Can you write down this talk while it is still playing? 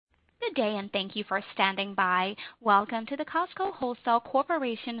Good day, and thank you for standing by. Welcome to the Costco Wholesale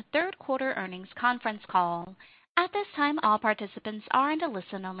Corporation third quarter earnings conference call. At this time, all participants are in a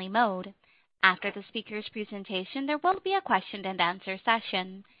listen-only mode. After the speaker's presentation, there will be a question-and-answer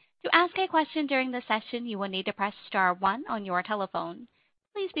session. To ask a question during the session, you will need to press star one on your telephone.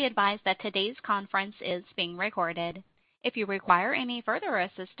 Please be advised that today's conference is being recorded. If you require any further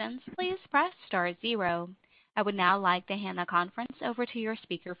assistance, please press star zero. I would now like to hand the conference over to your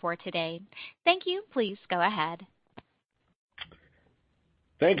speaker for today. Thank you. Please go ahead.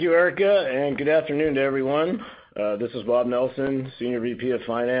 Thank you, Erica, and good afternoon to everyone. This is Bob Nelson, Senior VP of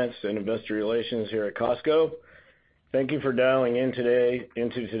Finance and Investor Relations here at Costco. Thank you for dialing in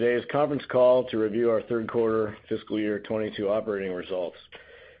into today's conference call to review our third quarter fiscal year 22 operating results.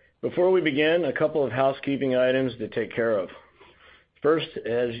 Before we begin, a couple of housekeeping items to take care of. First,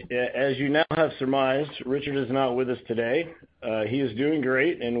 as you now have surmised, Richard is not with us today. He is doing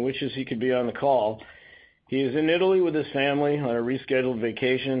great and wishes he could be on the call. He is in Italy with his family on a rescheduled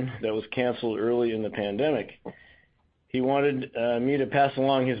vacation that was canceled early in the pandemic. He wanted me to pass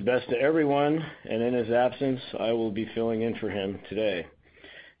along his best to everyone, and in his absence, I will be filling in for him today.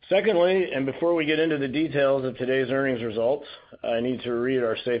 Secondly, and before we get into the details of today's earnings results, I need to read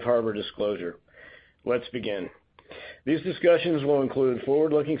our safe harbor disclosure. Let's begin. These discussions will include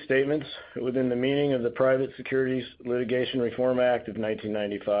forward-looking statements within the meaning of the Private Securities Litigation Reform Act of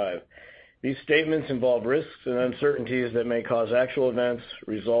 1995. These statements involve risks and uncertainties that may cause actual events,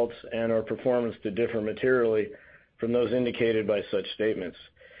 results, and/or performance to differ materially from those indicated by such statements.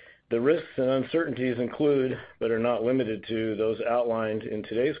 The risks and uncertainties include, but are not limited to, those outlined in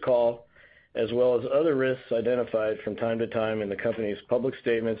today's call, as well as other risks identified from time to time in the company's public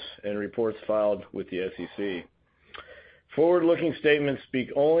statements and reports filed with the SEC. Forward-looking statements speak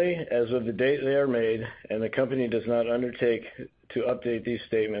only as of the date they are made, and the company does not undertake to update these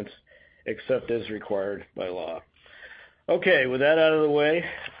statements except as required by law. Okay, with that out of the way,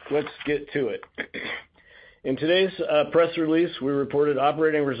 let's get to it. In today's press release, we reported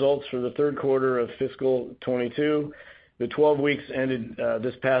operating results for the third quarter of fiscal 22, the 12 weeks ended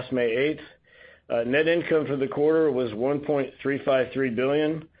this past May 8th. Net income for the quarter was $1.353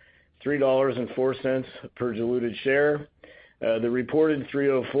 billion, $3.04 per diluted share. The reported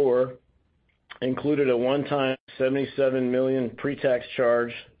 304 included a one-time $77 million pre-tax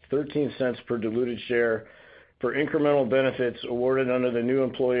charge, 13 cents per diluted share, for incremental benefits awarded under the new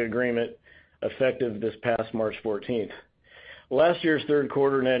employee agreement effective this past March 14th. Last year's third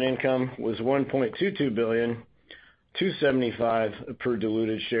quarter net income was $1.22 billion, $2.75 per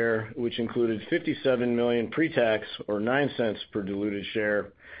diluted share, which included $57 million pre-tax, or 9 cents per diluted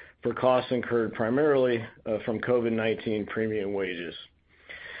share, for costs incurred primarily from COVID-19 premium wages.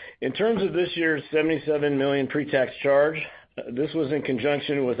 In terms of this year's $77 million pre-tax charge, this was in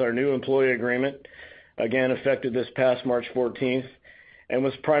conjunction with our new employee agreement, again effective this past March 14th, and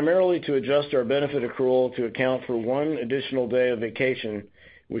was primarily to adjust our benefit accrual to account for one additional day of vacation,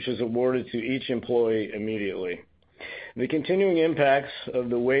 which is awarded to each employee immediately. The continuing impacts of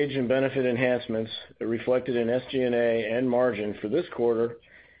the wage and benefit enhancements are reflected in SG&A and margin for this quarter,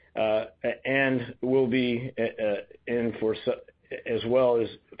 and will be in for as well as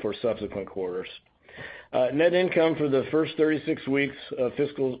for subsequent quarters. Net income for the first 36 weeks of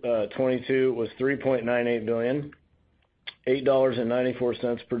fiscal 22 was $3.98 billion,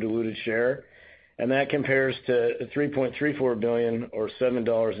 $8.94 per diluted share, and that compares to $3.34 billion, or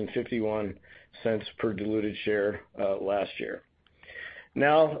 $7.51 per diluted share last year.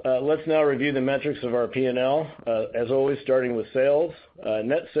 Now, let's review the metrics of our P&L, as always, starting with sales.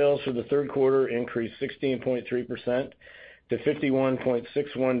 Net sales for the third quarter increased 16.3% to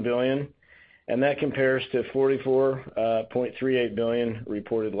 $51.61 billion, and that compares to $44.38 billion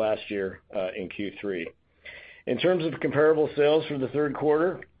reported last year in Q3. In terms of comparable sales for the third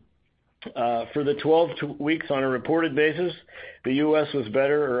quarter, for the 12 weeks on a reported basis, the U.S. was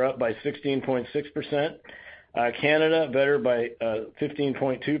better, or up by 16.6%. Canada better by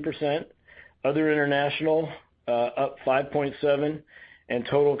 15.2%, other international up 5.7%, and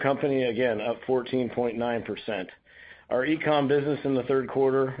total company again up 14.9%. Our e-com business in the third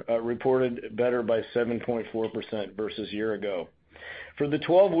quarter reported better by 7.4% versus year ago. For the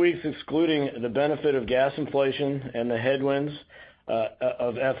 12 weeks excluding the benefit of gas inflation and the headwinds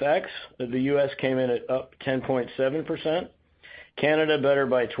of FX, the U.S. came in at up 10.7%, Canada better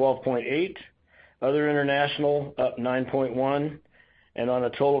by 12.8%, other international up 9.1%, and on a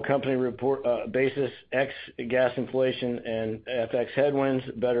total company basis, ex gas inflation and FX headwinds,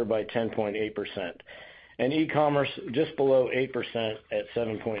 better by 10.8%. And e-commerce just below 8% at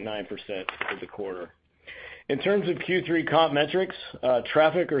 7.9% for the quarter. In terms of Q3 comp metrics,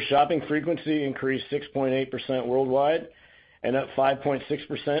 traffic or shopping frequency increased 6.8% worldwide and up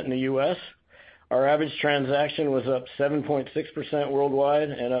 5.6% in the U.S. Our average transaction was up 7.6% worldwide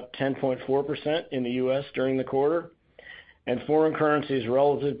and up 10.4% in the U.S. during the quarter. And foreign currencies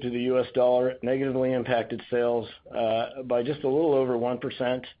relative to the U.S. dollar negatively impacted sales by just a little over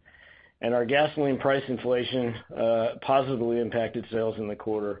 1%. And our gasoline price inflation positively impacted sales in the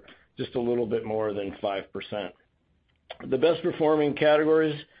quarter just a little bit more than 5%. The best performing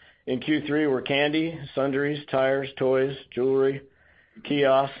categories in Q3 were candy, sundries, tires, toys, jewelry,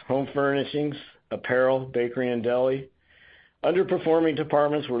 kiosks, home furnishings, apparel, bakery, and deli. Underperforming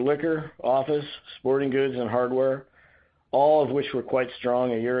departments were liquor, office, sporting goods, and hardware, all of which were quite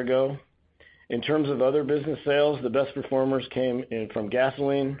strong a year ago. In terms of other business sales, the best performers came in from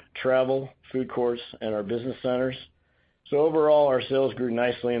gasoline, travel, food courts, and our business centers. So overall, our sales grew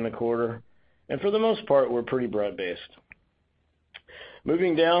nicely in the quarter, and for the most part, we're pretty broad-based.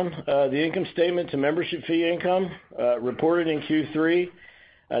 Moving down the income statement to membership fee income, reported in Q3,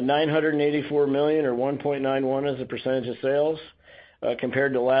 $984 million or 1.91 as a percentage of sales,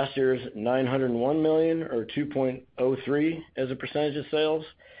 compared to last year's $901 million or 2.03 as a percentage of sales.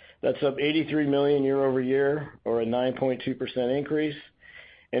 That's up $83 million year over year, or a 9.2% increase.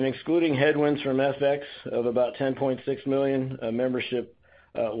 And excluding headwinds from FX of about $10.6 million, membership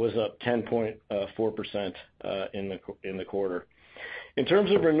was up 10.4% in the quarter. In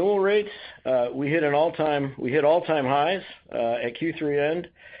terms of renewal rates, we hit all-time highs at Q3 end.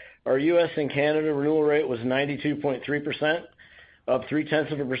 Our U.S. and Canada renewal rate was 92.3%, up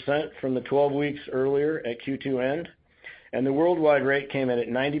 0.3% from the 12 weeks earlier at Q2 end. And the worldwide rate came in at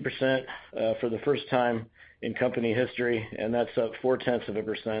 90% for the first time in company history, and that's up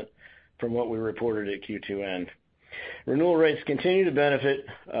 0.4% from what we reported at Q2 end. Renewal rates continue to benefit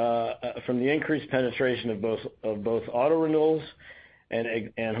from the increased penetration of both auto renewals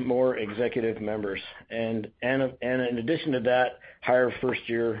and more executive members, and in addition to that, higher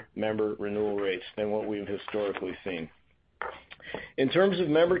first-year member renewal rates than what we've historically seen. In terms of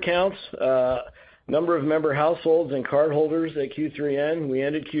member counts, number of member households and cardholders at Q3 end, we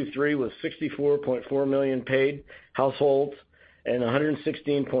ended Q3 with 64.4 million paid households and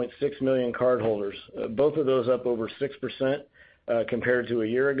 116.6 million cardholders, both of those up over 6% compared to a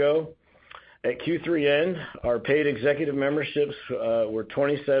year ago. At Q3 end, our paid executive memberships were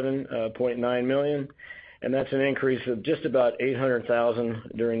 27.9 million, and that's an increase of just about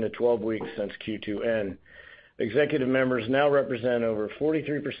 800,000 during the 12 weeks since Q2 end. Executive members now represent over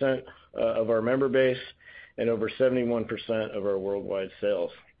 43% of our member base and over 71% of our worldwide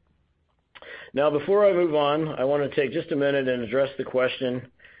sales. Now, before I move on, I want to take just a minute and address the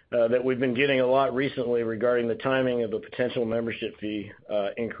question that we've been getting a lot recently regarding the timing of a potential membership fee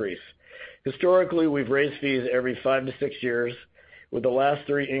increase. Historically, we've raised fees every 5 to 6 years, with the last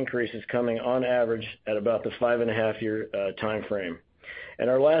 3 increases coming on average at about the 5.5-year time frame, and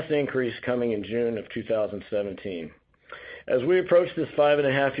our last increase coming in June of 2017. As we approach this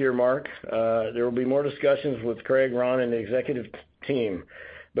 5.5-year mark, there will be more discussions with Craig, Ron, and the executive team.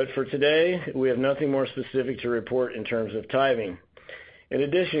 But for today, we have nothing more specific to report in terms of timing. In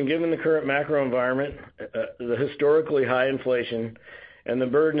addition, given the current macro environment, the historically high inflation, and the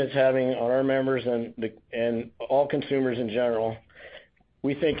burden it's having on our members and all consumers in general,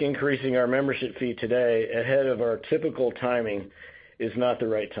 we think increasing our membership fee today ahead of our typical timing is not the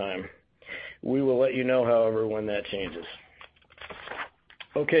right time. We will let you know, however, when that changes.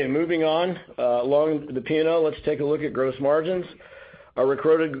 Okay, moving on along the P&L, let's take a look at gross margins. Our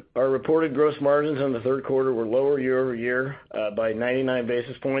reported gross margins in the third quarter were lower year over year by 99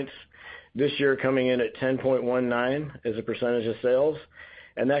 basis points, this year coming in at 10.19 as a percentage of sales,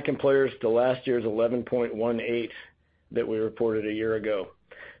 and that compares to last year's 11.18 that we reported a year ago.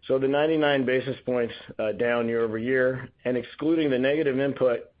 So the 99 basis points down year over year, and excluding the negative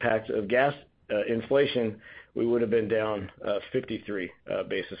impact of gas inflation, we would have been down 53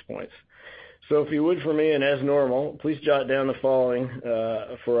 basis points. So if you would for me, and as normal, please jot down the following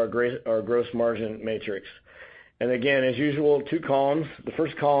for our gross margin matrix. And again, as usual, 2 columns, the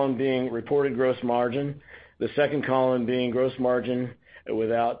first column being reported gross margin, the second column being gross margin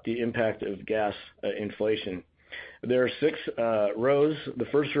without the impact of gas inflation. There are 6 rows, the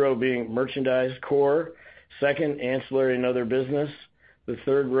first row being merchandise core, second ancillary and other business, the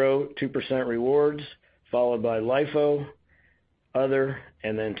third row 2% rewards, followed by LIFO, other,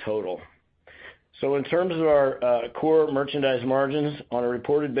 and then total. So in terms of our core merchandise margins, on a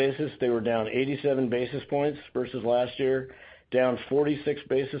reported basis, they were down 87 basis points versus last year, down 46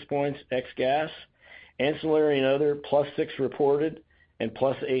 basis points ex-gas, ancillary and other plus 6 reported, and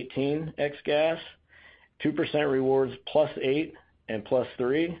plus 18 ex-gas, 2% rewards +8 and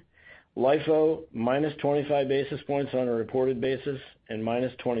 +3, LIFO -25 basis points on a reported basis and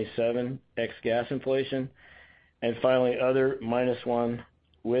 -27 ex-gas inflation, and finally other -1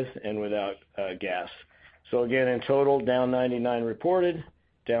 with and without gas. So again, in total, down 99 reported,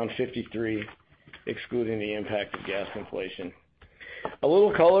 down 53 excluding the impact of gas inflation. A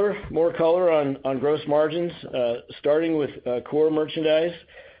little more color on gross margins, starting with core merchandise.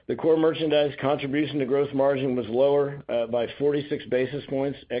 The core merchandise contribution to gross margin was lower by 46 basis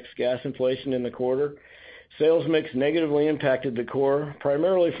points ex-gas inflation in the quarter. Sales mix negatively impacted the core,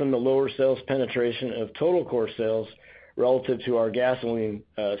 primarily from the lower sales penetration of total core sales relative to our gasoline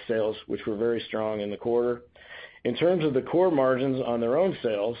sales, which were very strong in the quarter. In terms of the core margins on their own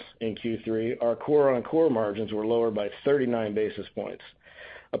sales in Q3, our core-on-core margins were lower by 39 basis points.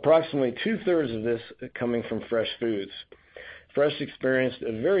 Approximately two-thirds of this coming from Fresh Foods. Fresh experienced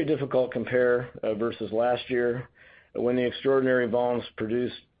a very difficult compare versus last year when the extraordinary volumes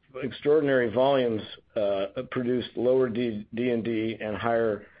produced lower D&D and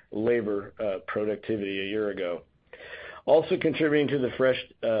higher labor productivity a year ago. Also contributing to the Fresh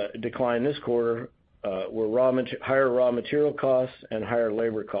decline this quarter were higher raw material costs and higher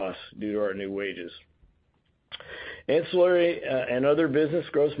labor costs due to our new wages. Ancillary and other business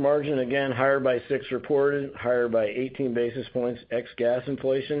gross margin, again, higher by 6 reported, higher by 18 basis points ex-gas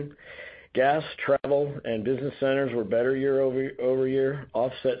inflation. Gas, travel, and business centers were better year-over-year,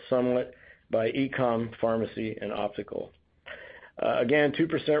 offset somewhat by e-com, pharmacy, and optical. Again,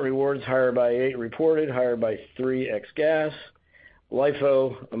 2% rewards, higher by 8 reported, higher by 3 ex-gas.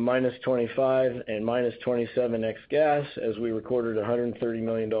 LIFO, -25 and -27 ex-gas, as we recorded a $130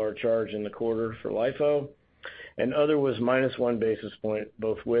 million charge in the quarter for LIFO. And other was -1 basis point,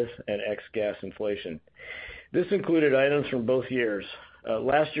 both with and ex-gas inflation. This included items from both years.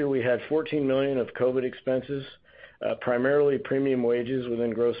 Last year we had $14 million of COVID expenses, primarily premium wages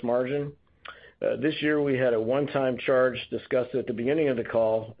within gross margin. This year we had a one-time charge discussed at the beginning of the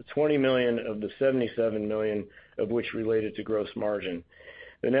call, $20 million of the $77 million of which related to gross margin.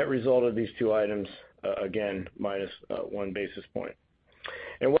 The net result of these two items, again, -1 basis point.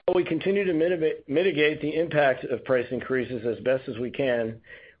 And while we continue to mitigate the impact of price increases as best as we can,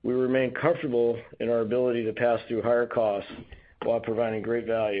 we remain comfortable in our ability to pass through higher costs while providing great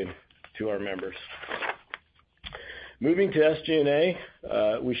value to our members. Moving to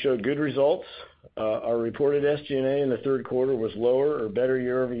SG&A, we showed good results. Our reported SG&A in the third quarter was lower or better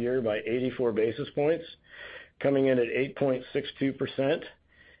year-over-year by 84 basis points, coming in at 8.62%,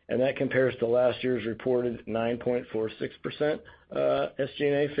 and that compares to last year's reported 9.46%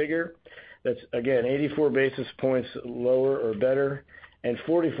 SG&A figure. That's, again, 84 basis points lower or better, and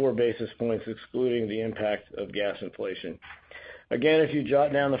 44 basis points excluding the impact of gas inflation. Again, if you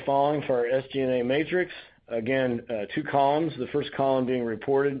jot down the following for our SG&A matrix, again, 2 columns, the first column being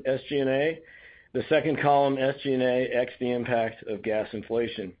reported SG&A, the second column SG&A x the impact of gas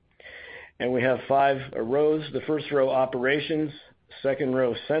inflation. And we have 5 rows. The first row, operations, second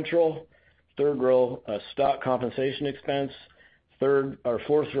row, central, third row, stock compensation expense,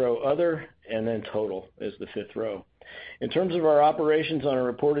 fourth row, other, and then total is the 5th row. In terms of our operations on a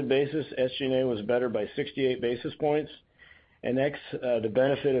reported basis, SG&A was better by 68 basis points, and the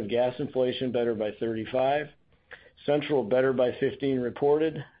benefit of gas inflation better by 35. Central better by 15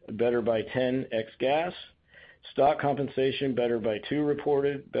 reported, better by 10 ex-gas. Stock compensation better by 2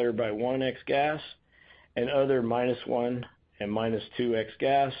 reported, better by 1 ex-gas, and other -1 and -2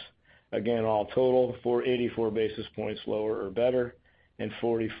 ex-gas. Again, all total, 84 basis points lower or better, and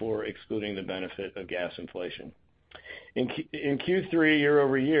 44 excluding the benefit of gas inflation. In Q3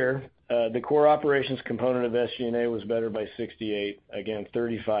 year-over-year, the core operations component of SG&A was better by 68, again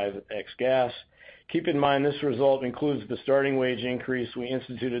 35 ex-gas. Keep in mind this result includes the starting wage increase we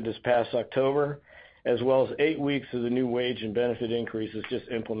instituted this past October, as well as 8 weeks of the new wage and benefit increases just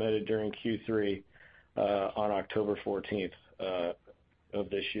implemented during Q3 on October 14th of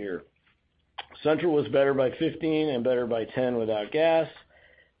this year. Central was better by 15 and better by 10 without gas.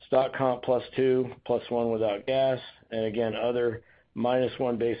 Stock comp +2, +1 without gas, and again, other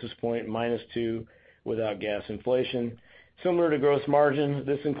 -1 basis point, -2 without gas inflation. Similar to gross margin,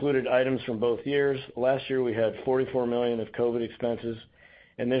 this included items from both years. Last year we had $44 million of COVID expenses,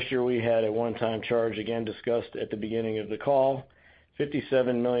 and this year we had a one-time charge, again discussed at the beginning of the call,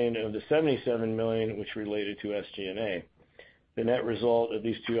 $57 million of the $77 million, which related to SG&A. The net result of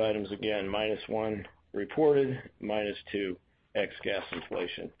these two items, again, -1 reported, -2 ex-gas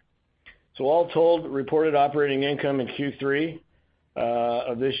inflation. So all told, reported operating income in Q3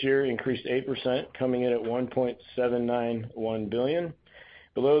 of this year increased 8%, coming in at $1.791 billion.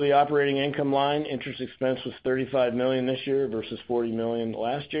 Below the operating income line, interest expense was $35 million this year versus $40 million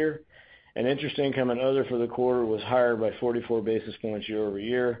last year, and interest income and other for the quarter was higher by 44 basis points year over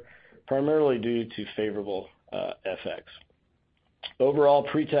year, primarily due to favorable FX. Overall,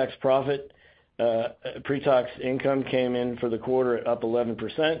 pre-tax income came in for the quarter at up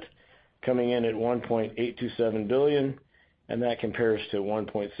 11%, coming in at $1.827 billion, and that compares to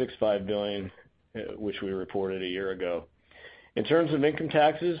 $1.65 billion, which we reported a year ago. In terms of income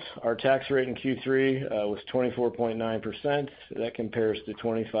taxes, our tax rate in Q3 was 24.9%. That compares to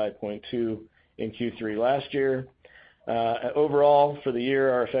 25.2% in Q3 last year. Overall, for the year,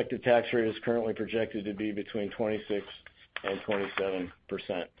 our effective tax rate is currently projected to be between 26% and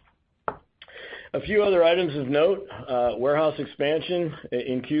 27%. A few other items of note: warehouse expansion.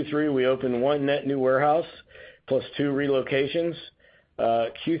 In Q3, we opened one net new warehouse plus 2 relocations.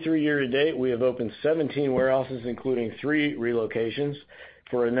 Q3 year-to-date, we have opened 17 warehouses, including 3 relocations,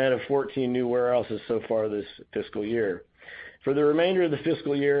 for a net of 14 new warehouses so far this fiscal year. For the remainder of the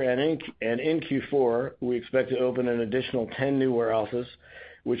fiscal year and in Q4, we expect to open an additional 10 new warehouses,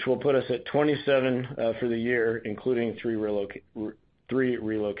 which will put us at 27 for the year, including 3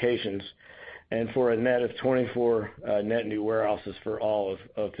 relocations, and for a net of 24 net new warehouses for all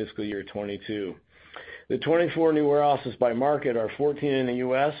of fiscal year 22. The 24 new warehouses by market are 14 in the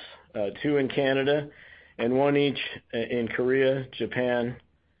U.S., 2 in Canada, and 1 each in Korea, Japan,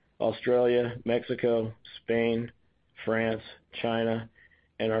 Australia, Mexico, Spain, France, China,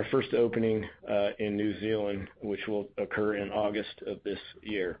 and our first opening in New Zealand, which will occur in August of this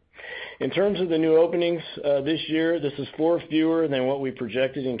year. In terms of the new openings this year, this is 4 fewer than what we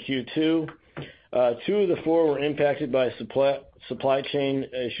projected in Q2. 2 of the 4 were impacted by supply chain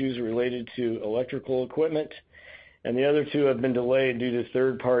issues related to electrical equipment, and the other 2 have been delayed due to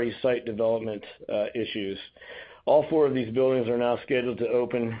third-party site development issues. All 4 of these buildings are now scheduled to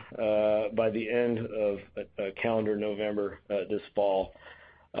open by the end of calendar November this fall.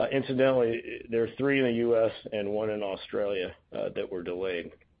 Incidentally, there are 3 in the U.S. and 1 in Australia that were delayed.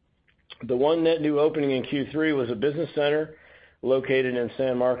 The 1 net new opening in Q3 was a business center located in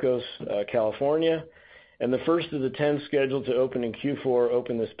San Marcos, California, and the first of the 10 scheduled to open in Q4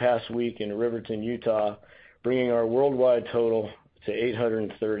 opened this past week in Riverton, Utah, bringing our worldwide total to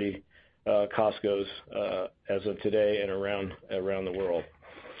 830 Costcos as of today and around the world.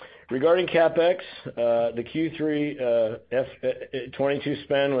 Regarding CapEx, the Q3 22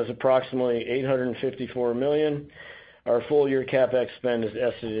 spend was approximately $854 million. Our full-year CapEx spend is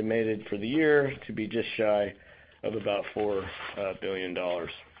estimated for the year to be just shy of about $4 billion.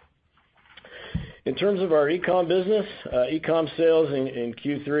 In terms of our e-com business, e-com sales in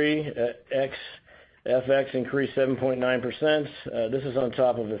Q3 ex FX increased 7.9%. This is on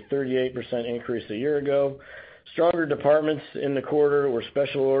top of a 38% increase a year ago. Stronger departments in the quarter were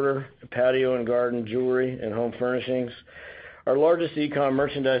special order, patio and garden, jewelry, and home furnishings. Our largest e-com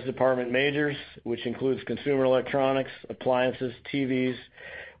merchandise department, Majors, which includes consumer electronics, appliances, TVs,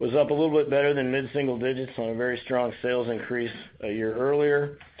 was up a little bit better than mid-single digits on a very strong sales increase a year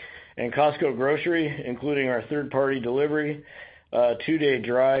earlier. And Costco Grocery, including our third-party delivery, 2-day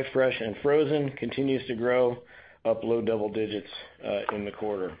dry, fresh, and frozen, continues to grow up low double digits in the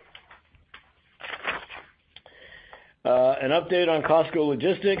quarter. An update on Costco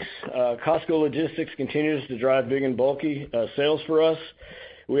Logistics. Costco Logistics continues to drive big and bulky sales for us.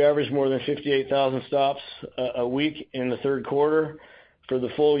 We average more than 58,000 stops a week in the third quarter. For the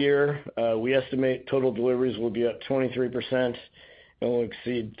full year, we estimate total deliveries will be up 23% and will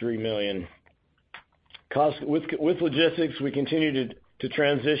exceed 3 million. With logistics, we continue to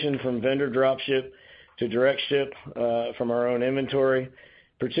transition from vendor drop ship to direct ship from our own inventory,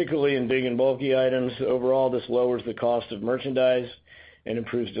 particularly in big and bulky items. Overall, this lowers the cost of merchandise and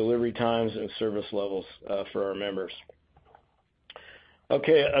improves delivery times and service levels for our members.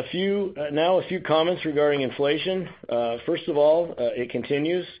 Okay, a few comments regarding inflation. First of all, it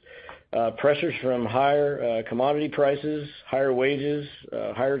continues. Pressures from higher commodity prices, higher wages,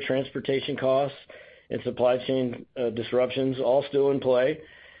 higher transportation costs, and supply chain disruptions all still in play.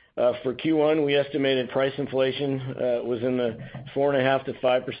 For Q1, we estimated price inflation was in the 4.5% to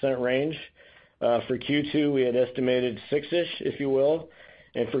 5% range. For Q2, we had estimated 6-ish, if you will.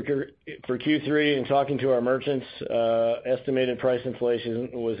 And for Q3, in talking to our merchants, estimated price inflation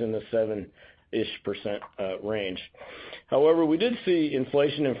was in the 7-ish% range. However, we did see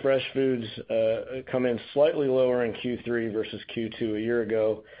inflation in fresh foods come in slightly lower in Q3 versus Q2 a year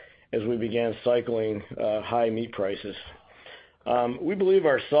ago as we began cycling high meat prices. We believe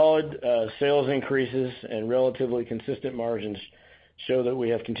our solid sales increases and relatively consistent margins show that we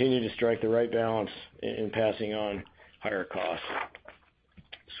have continued to strike the right balance in passing on higher costs.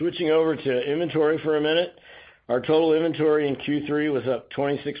 Switching over to inventory for a minute, our total inventory in Q3 was up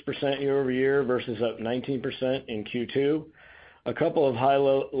 26% year-over-year versus up 19% in Q2. A couple of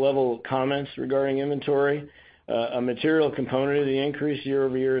high-level comments regarding inventory. A material component of the increase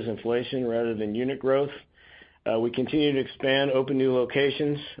year-over-year is inflation rather than unit growth. We continue to expand, open new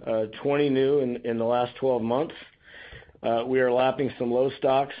locations, 20 new in the last 12 months. We are lapping some low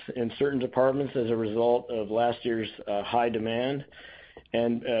stocks in certain departments as a result of last year's high demand.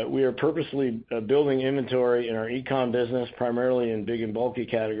 And we are purposely building inventory in our e-com business, primarily in big and bulky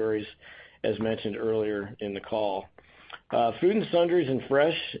categories, as mentioned earlier in the call. Food and sundries and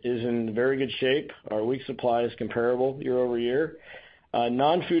fresh is in very good shape. Our week supply is comparable year-over-year.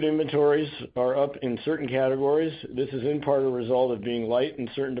 Non-food inventories are up in certain categories. This is in part a result of being light in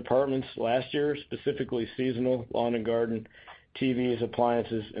certain departments last year, specifically seasonal, lawn and garden, TVs,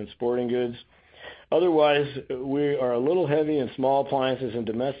 appliances, and sporting goods. Otherwise, we are a little heavy in small appliances and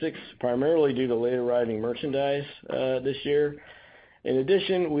domestics, primarily due to late arriving merchandise this year. In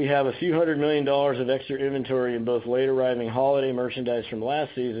addition, we have a few $100 million of extra inventory in both late arriving holiday merchandise from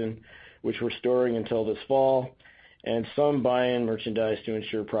last season, which we're storing until this fall, and some buy-in merchandise to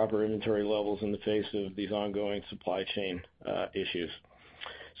ensure proper inventory levels in the face of these ongoing supply chain issues.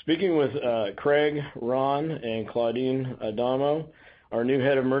 Speaking with Craig, Ron, and Claudine Adamo, our new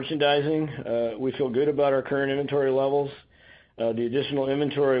head of merchandising, we feel good about our current inventory levels. The additional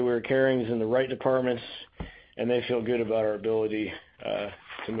inventory we're carrying is in the right departments, and they feel good about our ability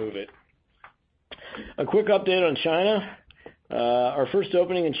to move it. A quick update on China. Our first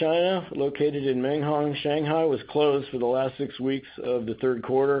opening in China, located in Menghong, Shanghai, was closed for the last 6 weeks of the third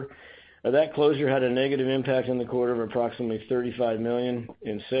quarter. That closure had a negative impact in the quarter of approximately $35 million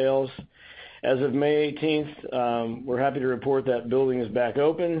in sales. As of May 18th, we're happy to report that building is back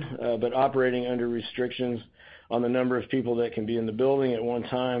open, but operating under restrictions on the number of people that can be in the building at one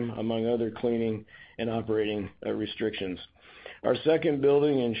time, among other cleaning and operating restrictions. Our second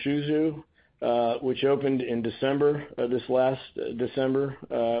building in Suzhou, which opened in December, this last December,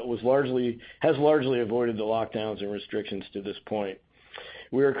 has largely avoided the lockdowns and restrictions to this point.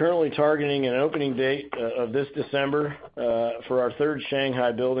 We are currently targeting an opening date of this December for our third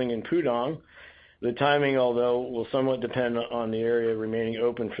Shanghai building in Pudong. The timing, although, will somewhat depend on the area remaining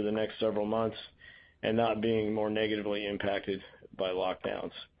open for the next several months and not being more negatively impacted by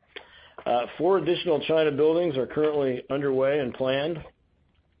lockdowns. 4 additional China buildings are currently underway and planned,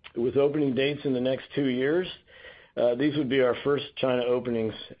 with opening dates in the next 2 years. These would be our first China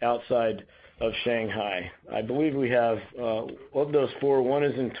openings outside of Shanghai. I believe we have, of those 4, 1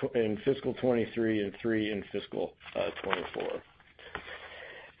 is in fiscal 23 and 3 in fiscal 24.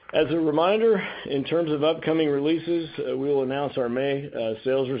 As a reminder, in terms of upcoming releases, we will announce our May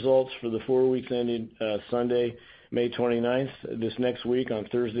sales results for the 4 weeks ending Sunday, May 29th, this next week on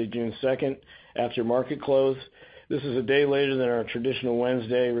Thursday, June 2nd, after market close. This is a day later than our traditional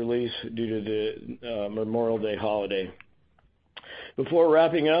Wednesday release due to the Memorial Day holiday. Before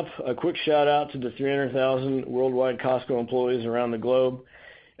wrapping up, a quick shout out to the 300,000 worldwide Costco employees around the globe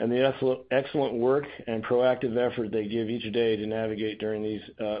and the excellent work and proactive effort they give each day to navigate during these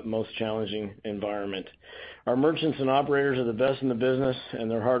most challenging environment. Our merchants and operators are the best in the business, and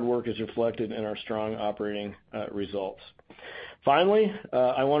their hard work is reflected in our strong operating results. Finally,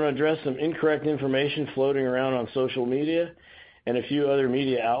 I want to address some incorrect information floating around on social media and a few other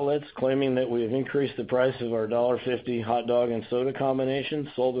media outlets claiming that we have increased the price of our $1.50 hot dog and soda combination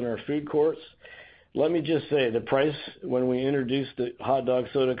sold in our food courts. Let me just say, the price when we introduced the hot dog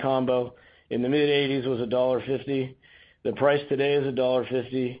soda combo in the mid-'80s was $1.50. The price today is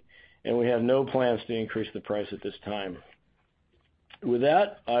 $1.50, and we have no plans to increase the price at this time. With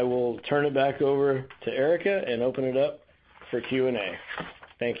that, I will turn it back over to Erica and open it up for Q&A.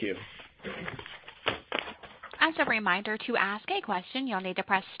 Thank you. As a reminder, to ask a question, you'll need to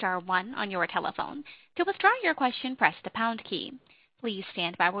press star 1 on your telephone. To withdraw your question, press the pound key. Please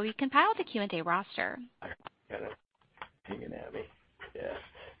stand by while we compile the Q&A roster. I got it hanging at me. Yeah.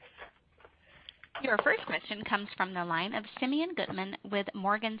 Your first question comes from the line of Simeon Gutman with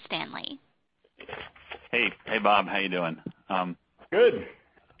Morgan Stanley. Hey, Bob, how you doing? Good.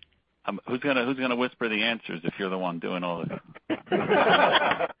 Who's gonna whisper the answers if you're the one doing all this?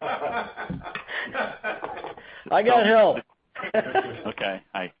 I got help. Okay,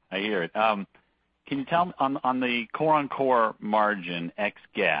 I hear it. Can you tell me on the core margin ex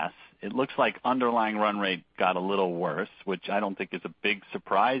gas, it looks like underlying run rate got a little worse, which I don't think is a big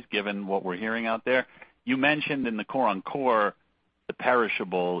surprise given what we're hearing out there. You mentioned in the core the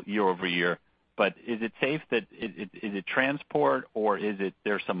perishable year-over-year, but is it safe that is it transport or is it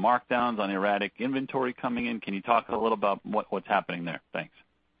there's some markdowns on erratic inventory coming in? Can you talk a little about what's happening there? Thanks.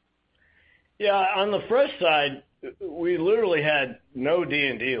 Yeah, on the fresh side, we literally had no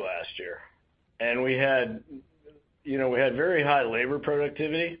D&D last year, and we had very high labor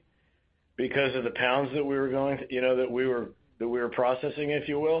productivity because of the pounds that we were that we were processing, if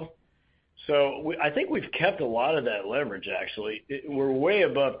you will. So I think we've kept a lot of that leverage. Actually, we're way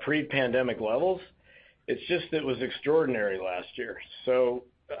above pre-pandemic levels. It's just that it was extraordinary last year. So,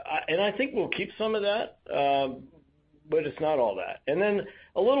 and I think we'll keep some of that, but it's not all that. And then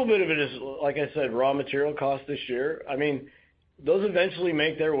a little bit of it is, like I said, raw material costs this year. I mean, those eventually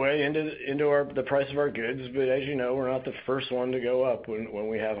make their way into the price of our goods, but as you know, we're not the first one to go up when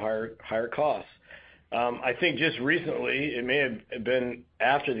we have higher costs. I think just recently, it may have been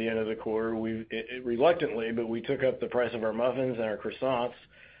after the end of the quarter, reluctantly, but we took up the price of our muffins and our croissants,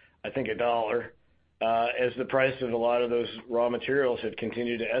 I think $1, as the price of a lot of those raw materials had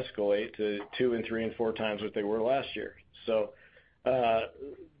continued to escalate to 2 and 3 and 4 times what they were last year. So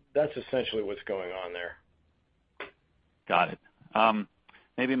that's essentially what's going on there. Got it.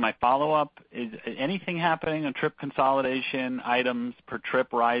 Maybe my follow-up is anything happening on trip consolidation, items per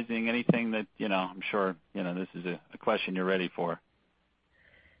trip rising, anything that, I'm sure, this is a question you're ready for.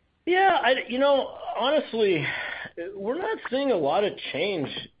 Yeah, honestly, we're not seeing a lot of change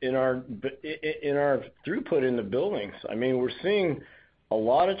in our throughput in the buildings. I mean, we're seeing a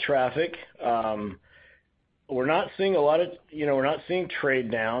lot of traffic. We're not seeing we're not seeing trade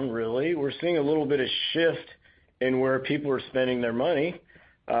down really. We're seeing a little bit of shift in where people are spending their money.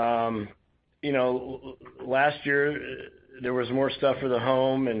 Last year there was more stuff for the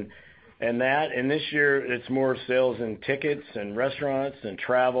home and this year it's more sales in tickets and restaurants and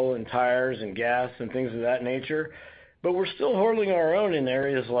travel and tires and gas and things of that nature. But we're still holding our own in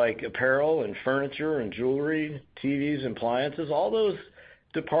areas like apparel and furniture and jewelry, TVs and appliances. All those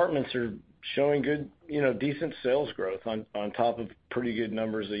departments are showing good, decent sales growth on top of pretty good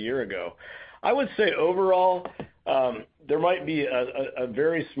numbers a year ago. I would say overall, there might be a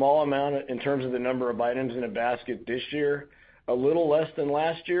very small amount in terms of the number of items in a basket this year, a little less than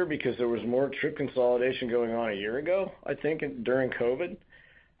last year because there was more trip consolidation going on a year ago, I think, during COVID.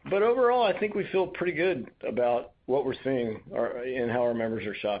 But overall, I think we feel pretty good about what we're seeing in how our members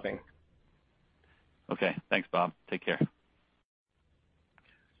are shopping. Okay. Thanks, Bob. Take care.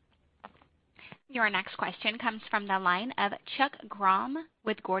 Your next question comes from the line of Chuck Grom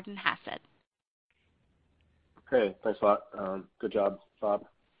with Gordon Haskett. Hey, thanks a lot. Good job, Bob,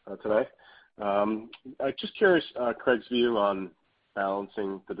 today. I'm just curious, Craig's view on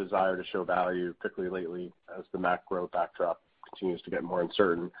balancing the desire to show value, particularly lately as the macro backdrop continues to get more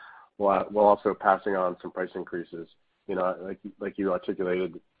uncertain, while also passing on some price increases. Like you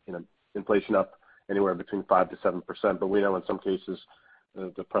articulated, inflation up anywhere between 5 to 7%, but we know in some cases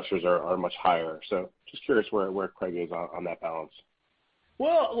the pressures are much higher. So just curious where Craig is on that balance.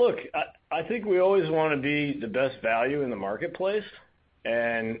 Well, look, I think we always want to be the best value in the marketplace,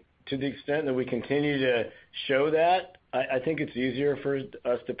 and to the extent that we continue to show that, I think it's easier for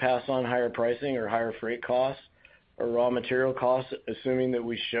us to pass on higher pricing or higher freight costs or raw material costs, assuming that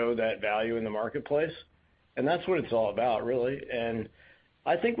we show that value in the marketplace. And that's what it's all about, really. And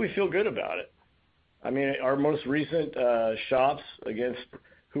I think we feel good about it. I mean, our most recent shops against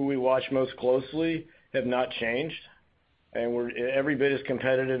who we watch most closely have not changed. And we're every bit as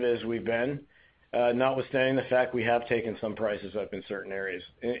competitive as we've been, notwithstanding the fact we have taken some prices up in certain areas,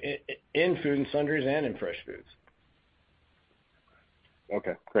 in food and sundries and in fresh foods.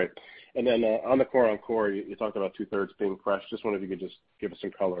 Okay, great. And then on the core on core, you talked about 2/3 being fresh. Just wondered if you could just give us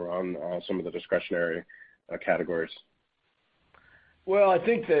some color on some of the discretionary categories. Well, I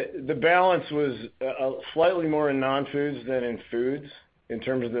think that the balance was slightly more in non-foods than in foods in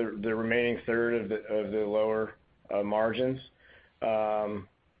terms of the remaining third of the lower margins. I'm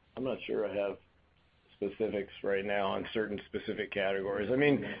not sure I have specifics right now on certain specific categories. I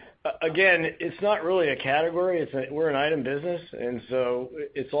mean, again, it's not really a category. We're an item business, and so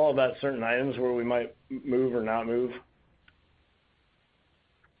it's all about certain items where we might move or not move.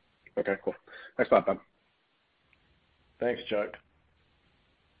 Okay, cool. Thanks a lot, Bob. Thanks, Chuck.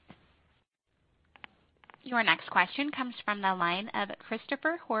 Your next question comes from the line of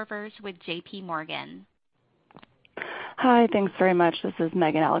Christopher Horvers with J.P. Morgan. Hi, thanks very much. This is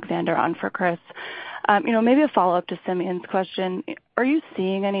Megan Alexander on for Chris. Maybe a follow-up to Simeon's question. Are you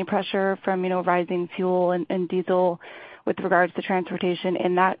seeing any pressure from, rising fuel and diesel with regards to transportation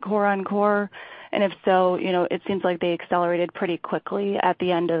in that core on core? And if so, it seems like they accelerated pretty quickly at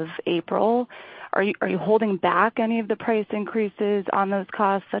the end of April. Are you holding back any of the price increases on those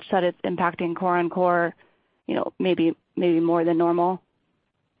costs such that it's impacting core on core, maybe more than normal?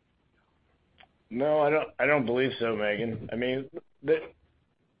 No, I don't believe so, Megan. I mean,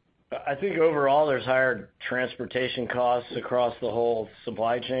 I think overall there's higher transportation costs across the whole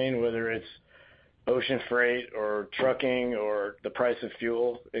supply chain, whether it's ocean freight or trucking or the price of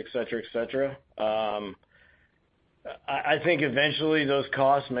fuel, et cetera, et cetera. I think eventually those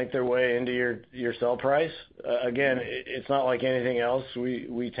costs make their way into your sell price. Again, it's not like anything else.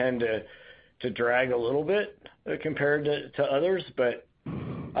 We tend to drag a little bit compared to others, but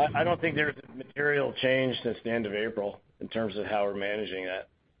I don't think there's a material change since the end of April in terms of how we're managing that.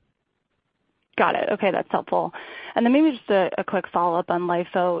 Got it. Okay, that's helpful. And then maybe just a quick follow-up on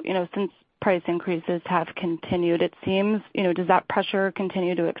LIFO. Since price increases have continued, it seems, does that pressure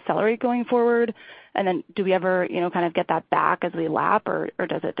continue to accelerate going forward? And then do we ever, kind of get that back as we lap, or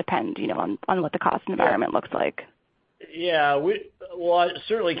does it depend, on what the cost environment looks like? Yeah, I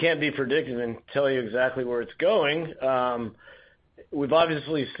certainly can't be predictive and tell you exactly where it's going. We've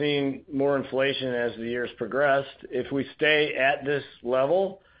obviously seen more inflation as the years progressed. If we stay at this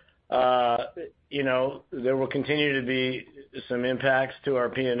level, there will continue to be some impacts to our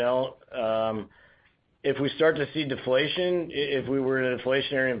P&L. If we start to see deflation, if we were in an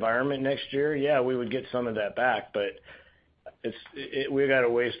inflationary environment next year, yeah, we would get some of that back, but we've got a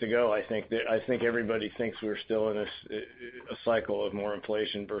ways to go. I think everybody thinks we're still in a cycle of more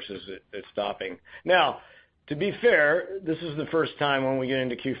inflation versus it stopping. Now, to be fair, this is the first time when we get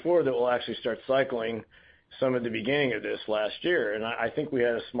into Q4 that we'll actually start cycling some of the beginning of this last year. And I think we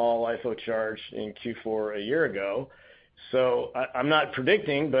had a small LIFO charge in Q4 a year ago. So I'm not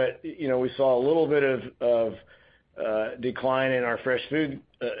predicting, but, we saw a little bit of decline in our fresh food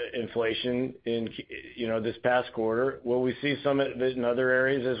inflation in, this past quarter. Will we see some of it in other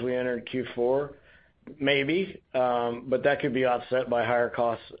areas as we enter Q4? Maybe, but that could be offset by higher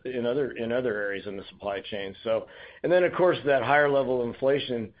costs in other areas in the supply chain. So, and then of course that higher level of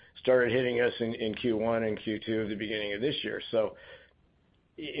inflation started hitting us in Q1 and Q2 of the beginning of this year. So,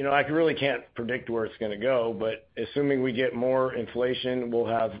 I really can't predict where it's going to go, but assuming we get more inflation, we'll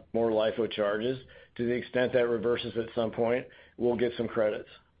have more LIFO charges. To the extent that reverses at some point, we'll get some credits.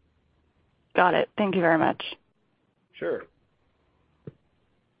 Got it. Thank you very much. Sure.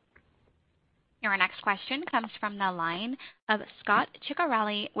 Your next question comes from the line of Scot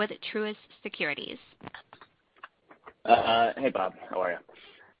Ciccarelli with Truist Securities. Hey, Bob. How are you?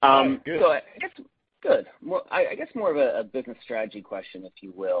 Hi, good. So good. I guess more of a business strategy question, if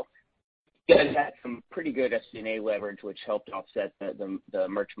you will. You guys had some pretty good SG&A leverage, which helped offset the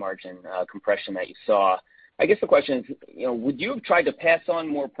merch margin compression that you saw. I guess the question is, would you have tried to pass on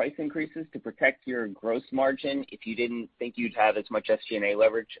more price increases to protect your gross margin if you didn't think you'd have as much SG&A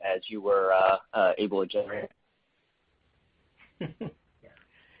leverage as you were able to generate?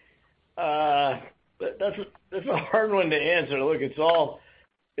 That's a hard one to answer.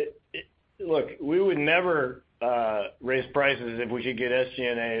 Look, we would never raise prices if we could get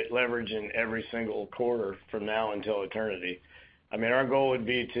SG&A leverage in every single quarter from now until eternity. I mean, our goal would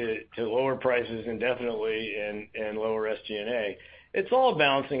be to lower prices indefinitely and lower SG&A. It's all a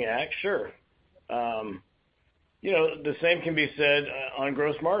balancing act, sure. The same can be said on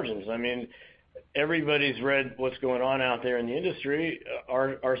gross margins. I mean, everybody's read what's going on out there in the industry.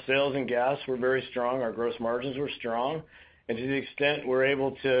 Our sales in gas were very strong. Our gross margins were strong. And to the extent we're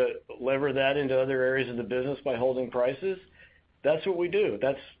able to lever that into other areas of the business by holding prices, that's what we do.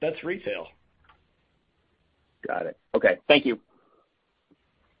 That's retail. Got it. Okay. Thank you.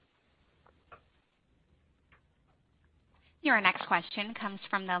 Your next question comes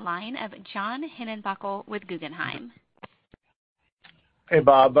from the line of John Heinbockel with Guggenheim. Hey,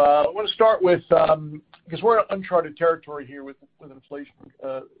 Bob. I want to start with, because we're in uncharted territory here with inflation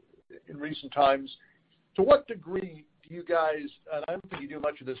in recent times. To what degree do you guys, and I don't think you do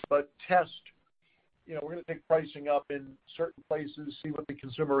much of this, but test, we're going to take pricing up in certain places, see what the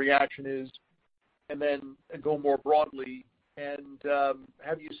consumer reaction is, and then go more broadly? And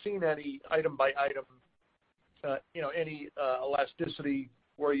have you seen any item by item, any elasticity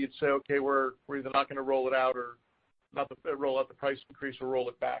where you'd say, okay, we're either not going to roll it out or not roll out the price increase or roll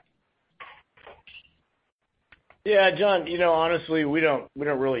it back? Yeah, John, honestly, we don't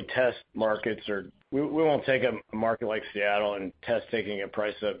really test markets, or we won't take a market like Seattle and test taking a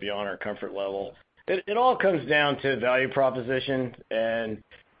price up beyond our comfort level. It all comes down to value proposition, and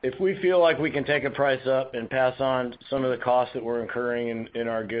if we feel like we can take a price up and pass on some of the costs that we're incurring in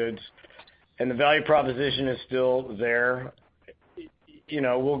our goods, and the value proposition is still there,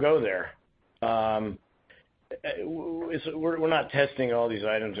 we'll go there. We're not testing all these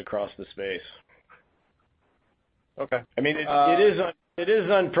items across the space. Okay. I mean, it is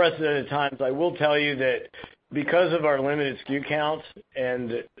unprecedented times. I will tell you that because of our limited SKU counts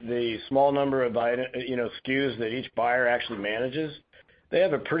and the small number of SKUs that each buyer actually manages, they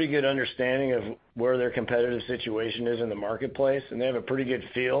have a pretty good understanding of where their competitive situation is in the marketplace, and they have a pretty good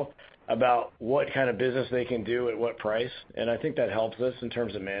feel about what kind of business they can do at what price. And I think that helps us in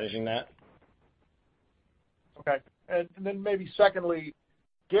terms of managing that. Okay. And then maybe secondly,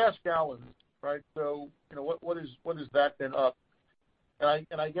 gas gallons, right? So, what has that been up?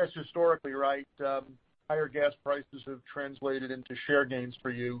 And I guess historically, right, higher gas prices have translated into share gains for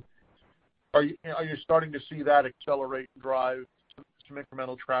you. Are you starting to see that accelerate and drive some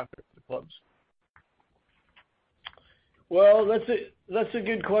incremental traffic to the clubs? Well, that's a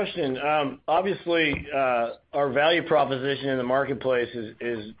good question. Obviously, our value proposition in the marketplace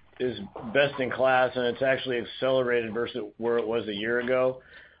is best in class, and it's actually accelerated versus where it was a year ago.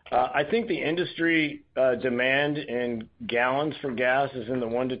 I think the industry demand in gallons for gas is in the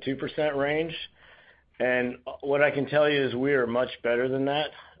 1% to 2% range, and what I can tell you is we are much better than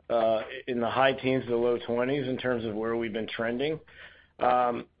that, in the high teens to low 20s in terms of where we've been trending.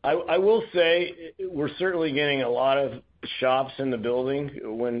 I will say we're certainly getting a lot of shops in the building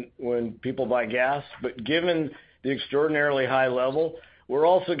when people buy gas, but given the extraordinarily high level, we're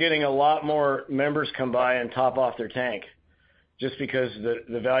also getting a lot more members come by and top off their tank, just because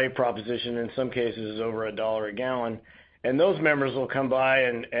the value proposition in some cases is over $1 a gallon, and those members will come by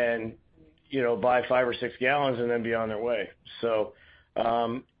and buy 5 or 6 gallons and then be on their way. So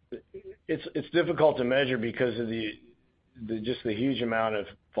it's difficult to measure because of the huge amount of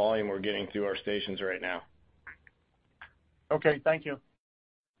volume we're getting through our stations right now. Okay, thank you.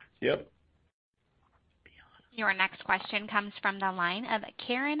 Yep. Your next question comes from the line of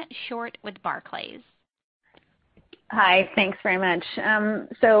Karen Short with Barclays. Hi, thanks very much.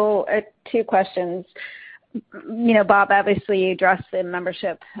 So 2 questions. Bob, obviously you addressed the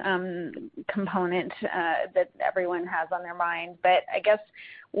membership component that everyone has on their mind, but I guess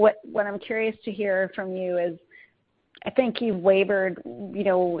what I'm curious to hear from you is, I think you've wavered,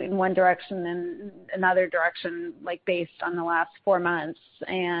 in one direction and another direction, like based on the last 4 months.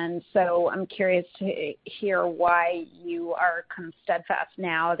 And so I'm curious to hear why you are kind of steadfast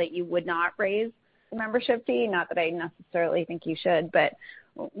now that you would not raise the membership fee. Not that I necessarily think you should, but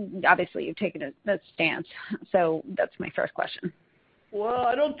obviously you've taken a stance. So that's my first question. Well,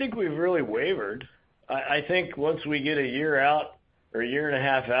 I don't think we've really wavered. I think once we get a year out or a year and a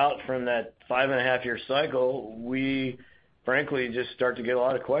half out from that 5.5-year cycle, we frankly just start to get a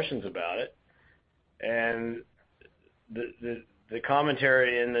lot of questions about it. And the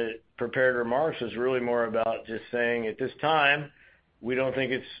commentary in the prepared remarks was really more about just saying at this time, we don't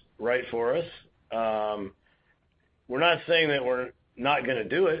think it's right for us. We're not saying that we're not going to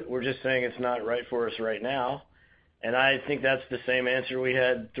do it. We're just saying it's not right for us right now. And I think that's the same answer we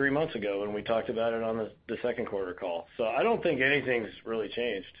had 3 months ago when we talked about it on the second quarter call. So I don't think anything's really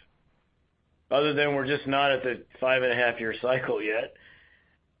changed, other than we're just not at the 5.5-year cycle yet.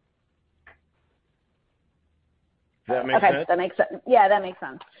 Does that make sense? Okay, that makes sense. Yeah, that makes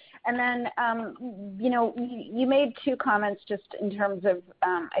sense. And then, you made 2 comments just in terms of,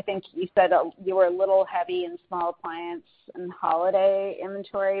 I think you said you were a little heavy in small appliance and holiday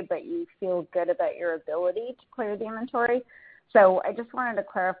inventory, but you feel good about your ability to clear the inventory. So I just wanted to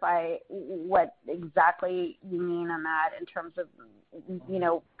clarify what exactly you mean on that in terms of,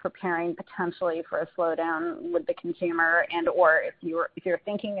 preparing potentially for a slowdown with the consumer, and or if you're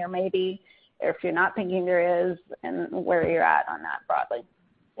thinking there may be, or if you're not thinking there is, and where you're at on that broadly.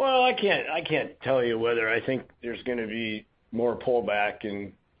 Well, I can't tell you whether I think there's going to be more pullback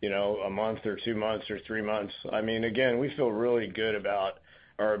in, a month or 2 months or 3 months. I mean, again, we feel really good about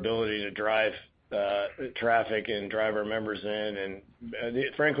our ability to drive traffic and drive our members in, and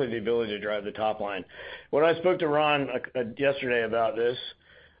frankly, the ability to drive the top line. When I spoke to Ron yesterday about this,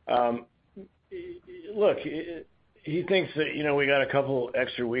 look, he thinks that, we got a couple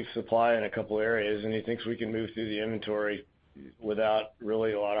extra weeks supply in a couple areas, and he thinks we can move through the inventory without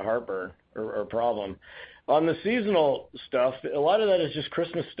really a lot of heartburn or problem. On the seasonal stuff, a lot of that is just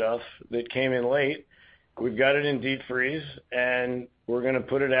Christmas stuff that came in late. We've got it in deep freeze, and we're going to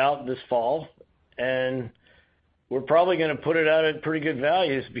put it out this fall, and we're probably going to put it out at pretty good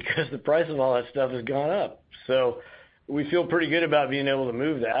values because the price of all that stuff has gone up. So we feel pretty good about being able to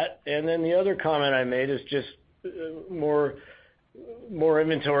move that. And then the other comment I made is just more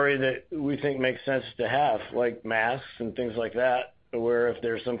inventory that we think makes sense to have, like masks and things like that, where if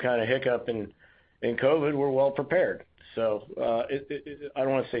there's some kind of hiccup in COVID, we're well prepared. So I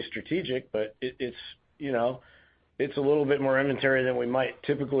don't want to say strategic, but it's a little bit more inventory than we might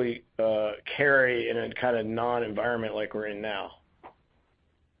typically carry in a kind of non-environment like we're in now.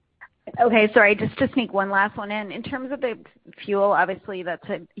 Okay, sorry, just to sneak one last one in. In terms of the fuel, obviously that's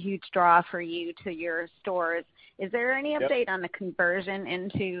a huge draw for you to your stores. Is there any update on the conversion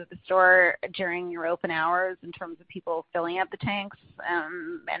into the store during your open hours in terms of people filling up the tanks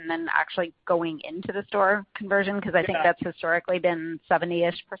and then actually going into the store conversion? Because I think that's historically been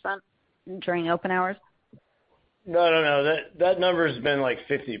 70-ish% during open hours. No. That number's been like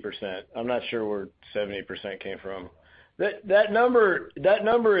 50%. I'm not sure where 70% came from. That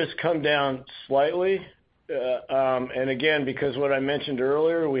number has come down slightly. And again, because what I mentioned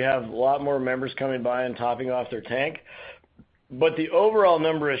earlier, we have a lot more members coming by and topping off their tank. But the overall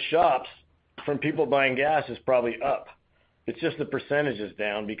number of shops from people buying gas is probably up. It's just the percentage is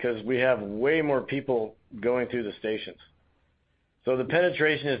down because we have way more people going through the stations. So the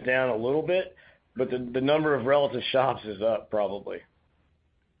penetration is down a little bit, but the number of relative shops is up probably.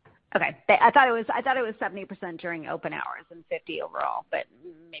 Okay. I thought it was 70% during open hours and 50 overall, but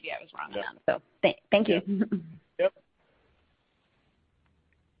maybe I was wrong on that. So thank you. Yep.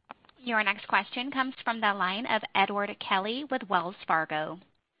 Your next question comes from the line of Edward Kelly with Wells Fargo.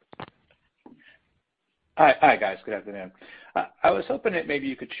 Hi, guys. Good afternoon. I was hoping that maybe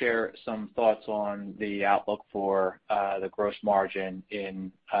you could share some thoughts on the outlook for the gross margin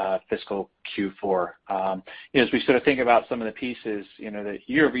in fiscal Q4. As we sort of think about some of the pieces, the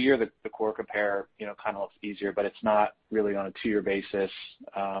year-over-year, the core compare, kind of looks easier, but it's not really on a 2-year basis.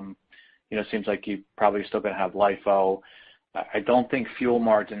 It seems like you probably still going to have LIFO. I don't think fuel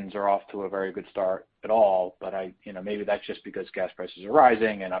margins are off to a very good start at all, but maybe that's just because gas prices are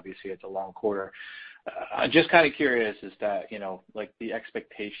rising and obviously it's a long quarter. I'm just kind of curious is that, like the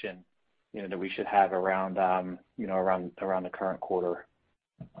expectation, that we should have around, around the current quarter.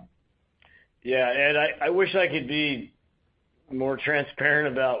 Yeah, Ed, I wish I could be more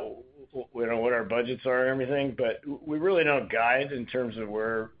transparent about, what our budgets are and everything, but we really don't guide in terms of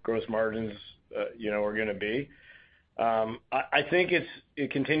where gross margins, are going to be. I think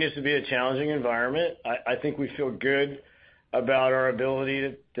it continues to be a challenging environment. I think we feel good about our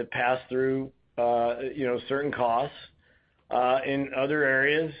ability to pass through certain costs. In other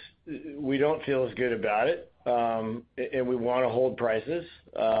areas, we don't feel as good about it, and we want to hold prices.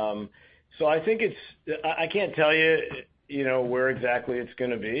 So I think I can't tell you, where exactly it's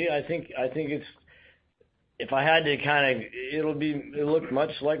going to be. I think it's, if I had to it'll look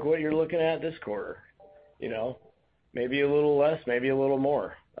much like what you're looking at this quarter, maybe a little less, maybe a little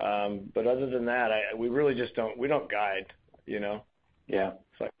more. But other than that, we really just we don't guide, Yeah.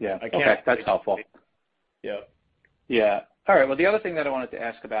 So yeah. I can't. Okay, that's helpful. Yeah. Yeah. All right. Well, the other thing that I wanted to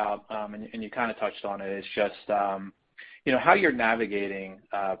ask about, and you kind of touched on it, is just, how you're navigating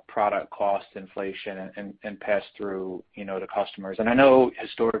product cost inflation and pass through, to customers. And I know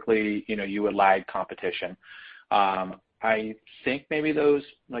historically, you would lag competition. I think maybe those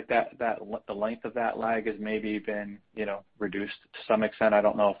like that the length of that lag has maybe been, reduced to some extent. I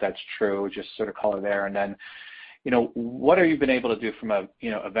don't know if that's true. Just sort of color there, and then. What have you been able to do from a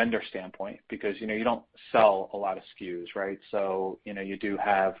vendor standpoint? Because, you don't sell a lot of SKUs, right? So, you do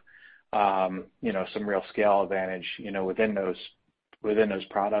have, some real scale advantage, within those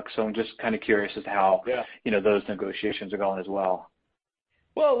products. So I'm just kind of curious as to how, those negotiations are going as well.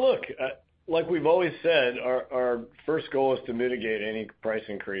 Well, look, like we've always said, our first goal is to mitigate any price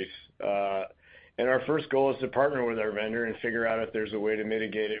increase. And our first goal is to partner with our vendor and figure out if there's a way to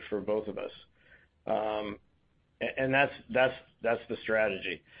mitigate it for both of us. And that's the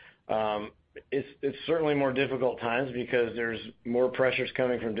strategy. It's certainly more difficult times because there's more pressures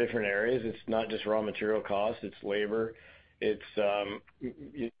coming from different areas. It's not just raw material costs, it's labor.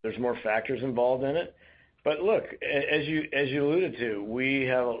 There's more factors involved in it. But look, as you alluded to, we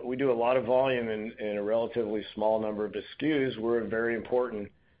do a lot of volume in a relatively small number of SKUs. We're very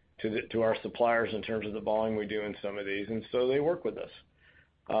important to our suppliers in terms of the volume we do in some of these, and so they work with us.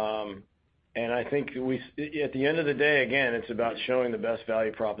 And I think at the end of the day, again, it's about showing the best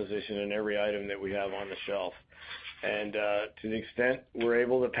value proposition in every item that we have on the shelf. And to the extent we're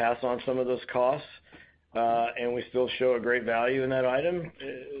able to pass on some of those costs, and we still show a great value in that item,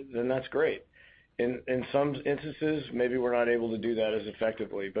 then that's great. In some instances, maybe we're not able to do that as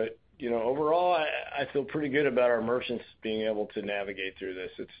effectively. But, overall, I feel pretty good about our merchants being able to navigate through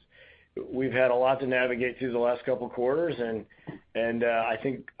this. We've had a lot to navigate through the last couple of quarters, and I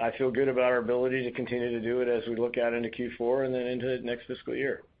think I feel good about our ability to continue to do it as we look out into Q4 and then into next fiscal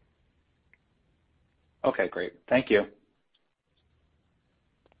year. Okay, great. Thank you.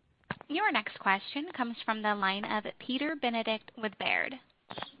 Your next question comes from the line of Peter Benedict with Baird.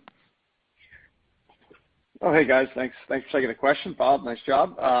 Oh, hey guys, thanks for taking the question. Bob, nice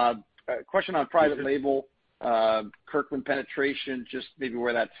job. Question on private label. Kirkland penetration, just maybe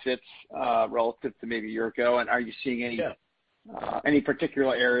where that sits relative to maybe a year ago, and are you seeing any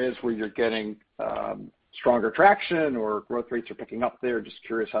particular areas where you're getting stronger traction or growth rates are picking up there? Just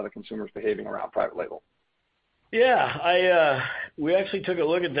curious how the consumer's behaving around private label. Yeah, we actually took a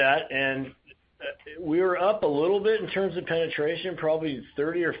look at that, and we were up a little bit in terms of penetration, probably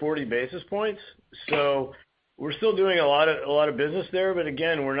 30 or 40 basis points. So we're still doing a lot of business there, but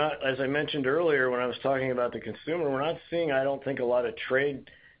again, we're not, as I mentioned earlier when I was talking about the consumer, we're not seeing, I don't think, a lot of trade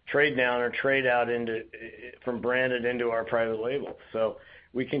down or trade out from branded into our private label. So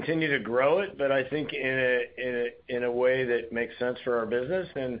we continue to grow it, but I think in a way that makes sense for our business,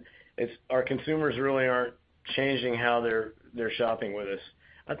 and our consumers really aren't changing how they're shopping with us.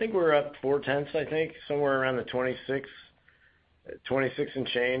 I think we're up 0.4, I think, somewhere around the 26 and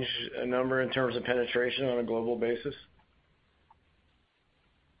change number in terms of penetration on a global basis.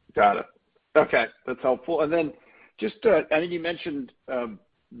 Got it. Okay, that's helpful. And then just, I think you mentioned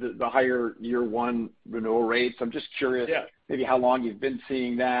the higher year one renewal rates. I'm just curious, maybe how long you've been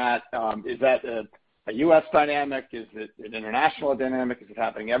seeing that. Is that a U.S. dynamic? Is it an international dynamic? Is it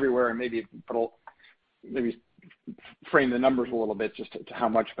happening everywhere? And maybe frame the numbers a little bit just to how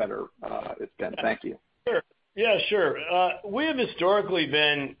much better it's been. Thank you. Sure. Yeah, sure. We have historically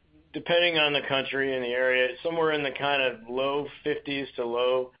been, depending on the country and the area, somewhere in the kind of low 50s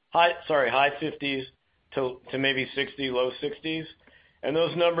to high 50s to maybe 60, low 60s. And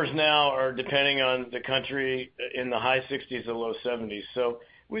those numbers now are, depending on the country, in the high 60s to low 70s. So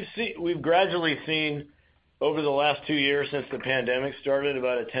we've gradually seen over the last 2 years since the pandemic started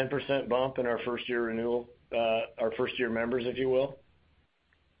about a 10% bump in our first year renewal, our first year members, if you will,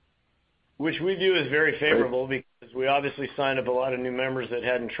 which we view as very favorable because we obviously signed up a lot of new members that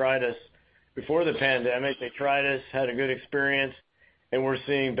hadn't tried us before the pandemic. They tried us, had a good experience, and we're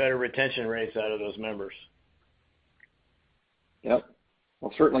seeing better retention rates out of those members. Yep.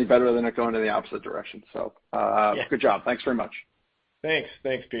 Well, certainly better than it going in the opposite direction. So Good job. Thanks very much. Thanks,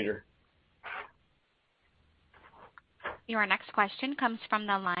 Peter. Your next question comes from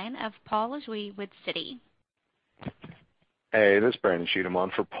the line of Paul Lejuez with Citi. Hey, this is Brandon Cheatham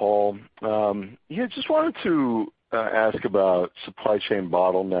on for Paul. Just wanted to ask about supply chain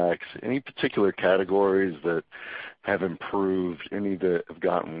bottlenecks. Any particular categories that have improved, any that have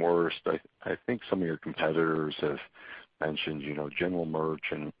gotten worse? I think some of your competitors have mentioned, general merch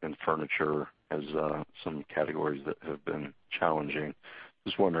and furniture as some categories that have been challenging.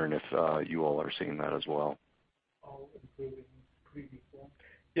 Just wondering if you all are seeing that as well.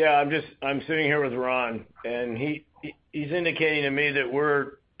 Yeah, I'm sitting here with Ron, and he's indicating to me that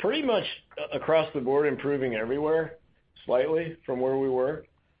we're pretty much across the board improving everywhere, slightly from where we were.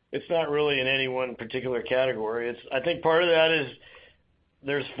 It's not really in any one particular category. I think part of that is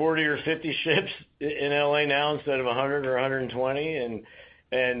there's 40 or 50 ships in LA now instead of 100 or 120, and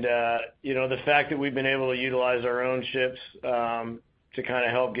the fact that we've been able to utilize our own ships to kind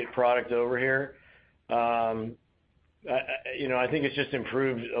of help get product over here. I think it's just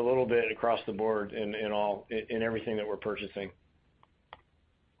improved a little bit across the board in everything that we're purchasing.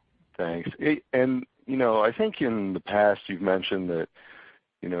 Thanks. And I think in the past you've mentioned that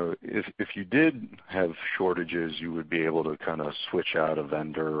if you did have shortages, you would be able to kind of switch out a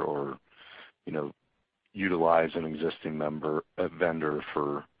vendor or utilize an existing vendor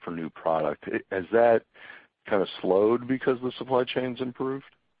for new product. Has that kind of slowed because the supply chain's improved?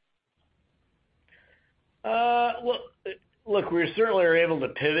 Well, look, we certainly are able to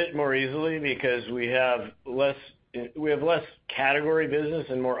pivot more easily because we have less category business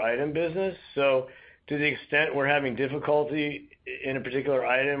and more item business. So to the extent we're having difficulty in a particular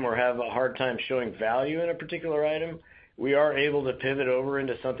item or have a hard time showing value in a particular item, we are able to pivot over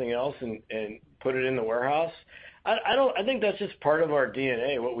into something else and put it in the warehouse. I think that's just part of our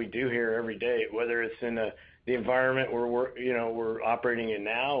DNA, what we do here every day, whether it's in the environment we're operating in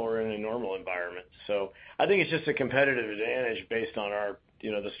now or in a normal environment. So I think it's just a competitive advantage based on our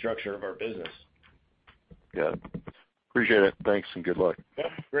the structure of our business. Yeah. Appreciate it. Thanks and good luck. Yeah,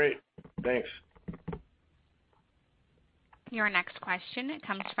 great. Thanks. Your next question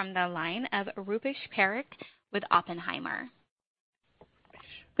comes from the line of Rupesh Parikh with Oppenheimer.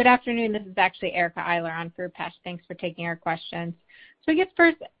 Good afternoon. This is actually Erica Eiler on for Rupesh. Thanks for taking our questions. So I guess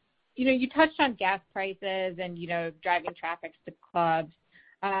first, you touched on gas prices and, driving traffic to clubs.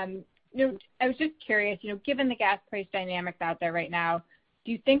 I was just curious, given the gas price dynamics out there right now,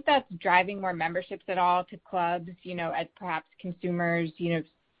 do you think that's driving more memberships at all to clubs, as perhaps consumers,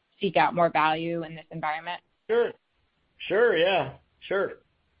 seek out more value in this environment? Sure. Yeah. Sure.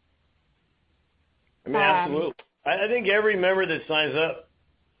 I mean, absolutely. I think every member that signs up,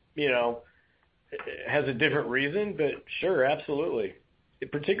 has a different reason, but sure, absolutely.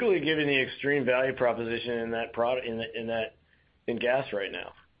 Particularly given the extreme value proposition in that product in gas right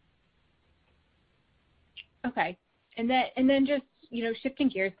now. Okay. And then just, shifting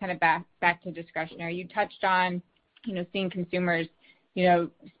gears kind of back to discretionary. You touched on, seeing consumers,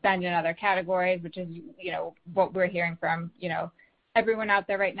 spend in other categories, which is, what we're hearing from, everyone out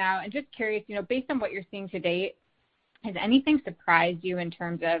there right now. And just curious, based on what you're seeing to date, has anything surprised you in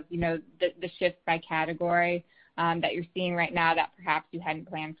terms of, the shift by category that you're seeing right now that perhaps you hadn't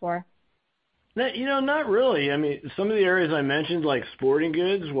planned for? Not really. I mean, some of the areas I mentioned, like sporting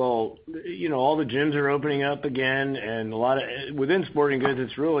goods, well, all the gyms are opening up again, and within sporting goods,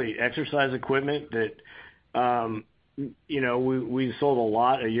 it's really exercise equipment that, we sold a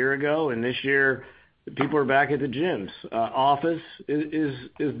lot a year ago, and this year people are back at the gyms. Office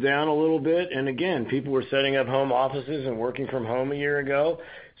is down a little bit, and again, people were setting up home offices and working from home a year ago,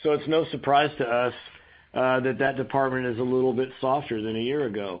 so it's no surprise to us that department is a little bit softer than a year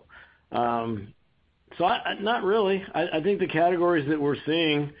ago. Not really. I think the categories that we're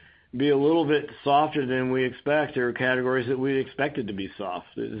seeing be a little bit softer than we expect are categories that we expected to be soft.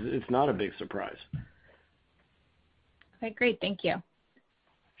 It's not a big surprise. Okay, great. Thank you.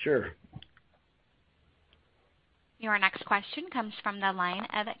 Sure. Your next question comes from the line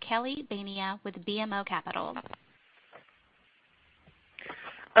of Kelly Bania with BMO Capital.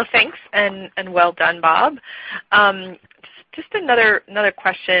 Oh, thanks, and well done, Bob. Just another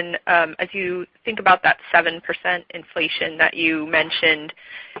question. As you think about that 7% inflation that you mentioned,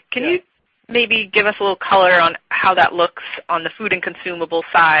 can you maybe give us a little color on how that looks on the food and consumable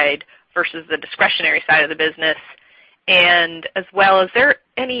side versus the discretionary side of the business? And as well, is there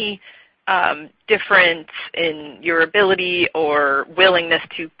any difference in your ability or willingness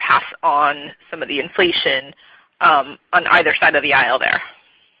to pass on some of the inflation on either side of the aisle there?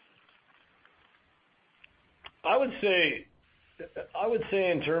 I would say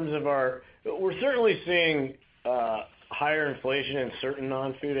in terms of we're certainly seeing higher inflation in certain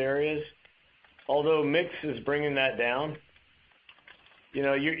non-food areas, although mix is bringing that down.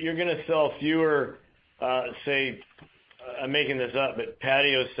 You're going to sell fewer, say, I'm making this up, but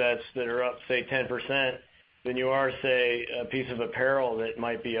patio sets that are up, say, 10% than you are, say, a piece of apparel that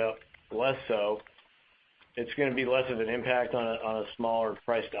might be up less so. It's going to be less of an impact on a smaller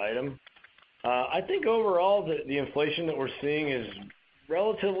priced item. I think overall the inflation that we're seeing is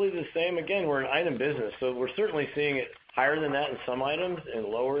relatively the same. Again, we're an item business, so we're certainly seeing it higher than that in some items and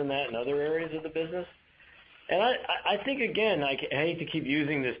lower than that in other areas of the business. And I think, again, I hate to keep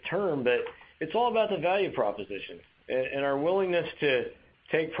using this term, but it's all about the value proposition. And our willingness to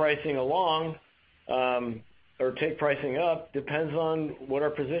take pricing along or take pricing up depends on what our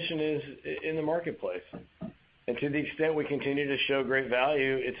position is in the marketplace. And to the extent we continue to show great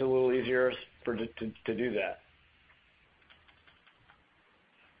value, it's a little easier to do that.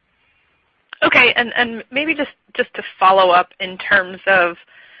 Okay, and maybe just to follow up in terms of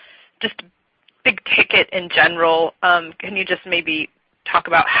just big ticket in general, can you just maybe talk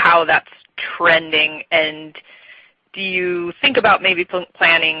about how that's trending, and do you think about maybe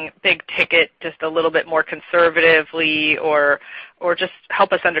planning big ticket just a little bit more conservatively, or just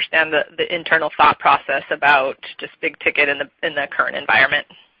help us understand the internal thought process about just big ticket in the current environment?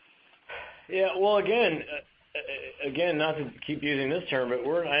 Yeah, well, again, not to keep using this term, but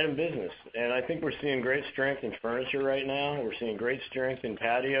we're an item business, and I think we're seeing great strength in furniture right now. We're seeing great strength in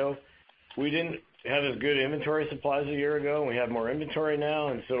patio. We didn't have as good inventory supplies a year ago, and we have more inventory now,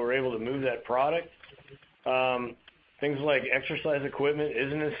 and so we're able to move that product. Things like exercise equipment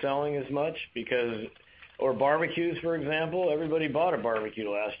isn't selling as much or barbecues, for example. Everybody bought a barbecue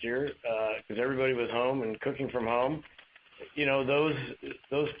last year because everybody was home and cooking from home. Those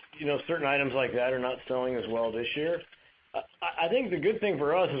certain items like that are not selling as well this year. I think the good thing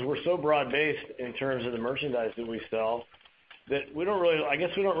for us is we're so broad-based in terms of the merchandise that we sell that we don't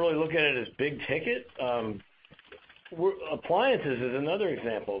really look at it as big ticket. Appliances is another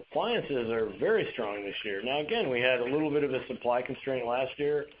example. Appliances are very strong this year. Now, again, we had a little bit of a supply constraint last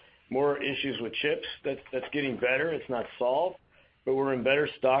year, more issues with chips. That's getting better. It's not solved, but we're in better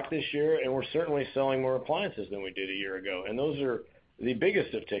stock this year, and we're certainly selling more appliances than we did a year ago, and those are the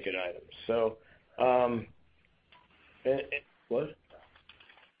biggest of ticket items. So,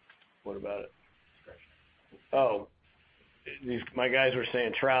 what about it? Oh, my guys were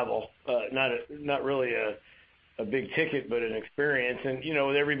saying travel, not really a big ticket, but an experience. And,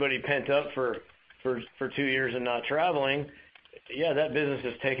 with everybody pent up for 2 years and not traveling, yeah, that business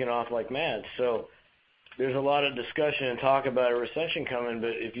has taken off like mad. So there's a lot of discussion and talk about a recession coming,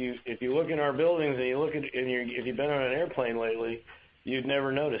 but if you look in our buildings and if you've been on an airplane lately, you'd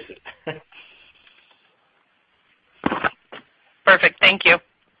never notice it. Perfect. Thank you.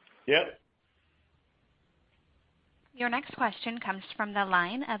 Yep. Your next question comes from the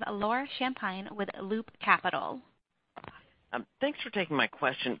line of Laura Champine with Loop Capital. Thanks for taking my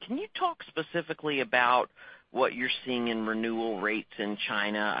question. Can you talk specifically about what you're seeing in renewal rates in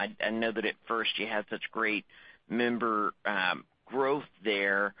China? I know that at first you had such great member growth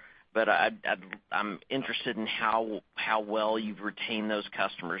there, but I'm interested in how well you've retained those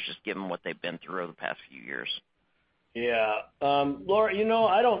customers, just given what they've been through over the past few years. Yeah. Laura,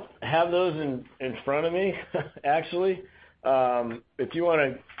 I don't have those in front of me, actually. If you want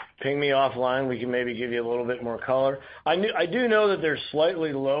to ping me offline, we can maybe give you a little bit more color. I do know that they're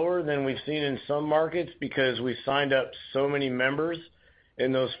slightly lower than we've seen in some markets because we signed up so many members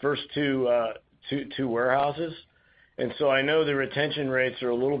in those first two warehouses. And so I know the retention rates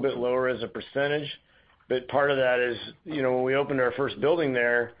are a little bit lower as a percentage, but part of that is, when we opened our first building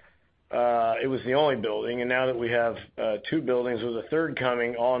there, it was the only building, and now that we have 2 buildings with a third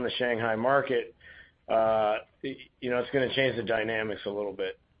coming, all in the Shanghai market, it's going to change the dynamics a little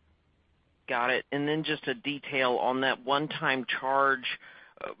bit. Got it. And then just a detail on that one-time charge.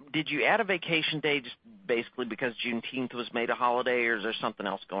 Did you add a vacation day just basically because Juneteenth was made a holiday, or is there something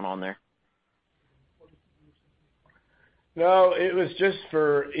else going on there? No, it was just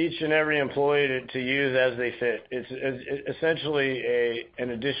for each and every employee to use as they fit. It's essentially an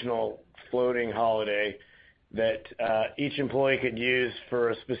additional floating holiday that each employee could use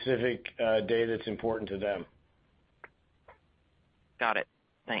for a specific day that's important to them. Got it.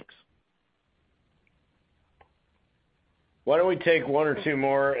 Thanks. Why don't we take 1 or 2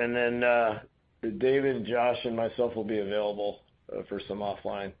 more, and then David, Josh, and myself will be available for some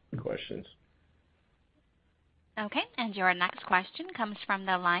offline questions. Okay, and your next question comes from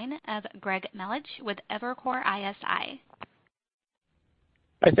the line of Greg Melich with Evercore ISI.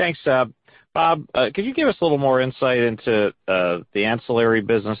 Hi, thanks. Bob, could you give us a little more insight into the ancillary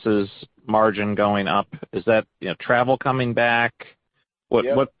businesses margin going up? Is that travel coming back?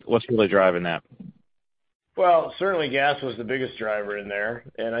 What's really driving that? Well, certainly gas was the biggest driver in there,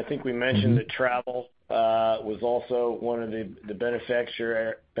 and I think we mentioned that travel was also one of the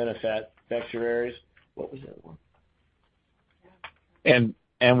beneficiaries. What was that one? And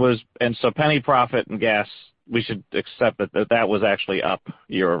so penny profit and gas, we should accept that was actually up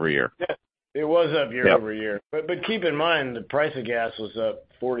year over year. Yeah, it was up year over year. But keep in mind the price of gas was up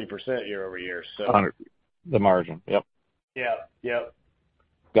 40% year over year. So the margin. Yep. Yep.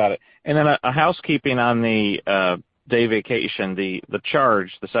 Got it. And then a housekeeping on the day vacation, the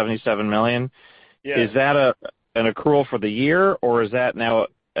charge, the $77 million. Yeah. Is that an accrual for the year, or is that now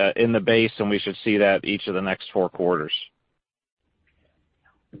in the base and we should see that each of the next 4 quarters?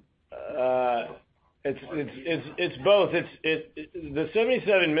 It's both. The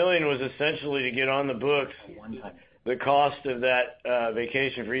 $77 million was essentially to get on the books the cost of that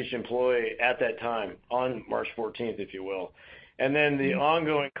vacation for each employee at that time on March 14th, if you will, and then the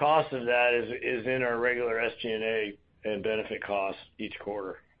ongoing cost of that is in our regular SG&A and benefit costs each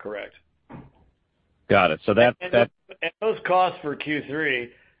quarter. Correct. Got it. So and those costs for Q3,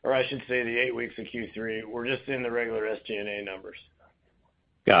 or I should say the 8 weeks of Q3, were just in the regular SG&A numbers.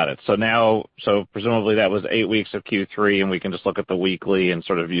 Got it. So presumably that was 8 weeks of Q3, and we can just look at the weekly and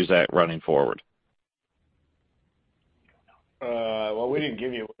sort of use that running forward. Well, we didn't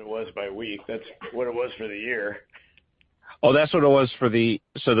give you what it was by week. That's what it was for the year. Oh, that's what it was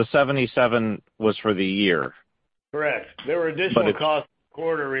so the 77 was for the year. Correct. There were additional costs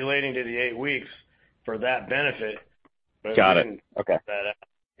quarter relating to the 8 weeks for that benefit. But got it. Okay.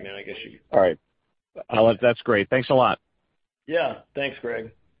 I guess you. All right. That's great. Thanks a lot. Yeah. Thanks,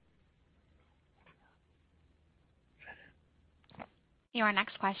 Greg. Your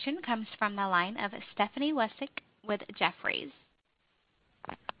next question comes from the line of Stephanie Wissink with Jefferies.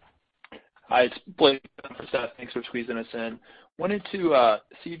 Hi, it's Blake for Steph. Thanks for squeezing us in. Wanted to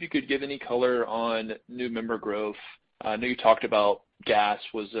see if you could give any color on new member growth. I know you talked about gas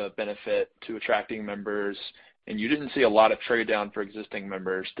was a benefit to attracting members, and you didn't see a lot of trade down for existing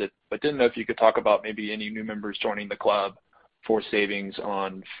members, but didn't know if you could talk about maybe any new members joining the club for savings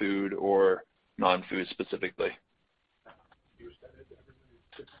on food or non-food specifically.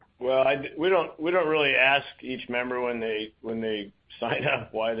 Well, we don't really ask each member when they sign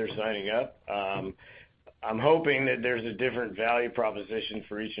up why they're signing up. I'm hoping that there's a different value proposition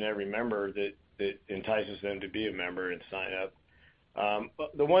for each and every member that entices them to be a member and sign up.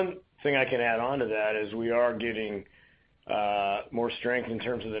 The one thing I can add on to that is we are getting more strength in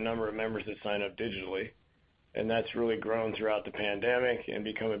terms of the number of members that sign up digitally, and that's really grown throughout the pandemic and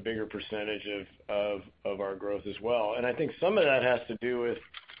become a bigger percentage of our growth as well. And I think some of that has to do with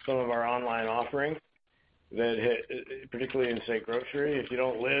some of our online offerings that hit, particularly in, say, grocery. If you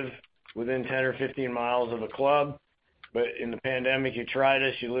don't live within 10 or 15 miles of a club, but in the pandemic, you tried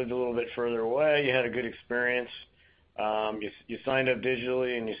us, you lived a little bit further away, you had a good experience. You signed up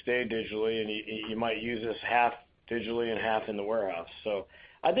digitally and you stayed digitally, and you might use us half digitally and half in the warehouse. So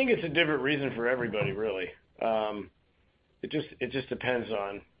I think it's a different reason for everybody, really. It just depends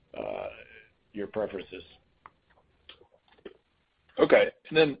on your preferences. Okay.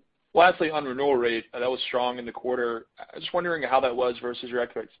 And then lastly, on renewal rate, that was strong in the quarter. I was just wondering how that was versus your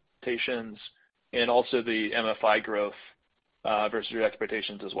expectations, and also the MFI growth versus your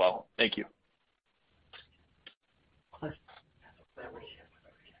expectations as well. Thank you.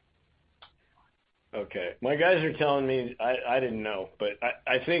 Okay. My guys are telling me I didn't know, but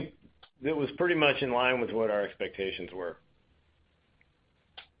I think it was pretty much in line with what our expectations were.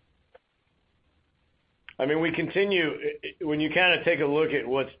 I mean, we continue, when you kind of take a look at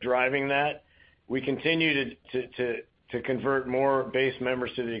what's driving that, we continue to convert more base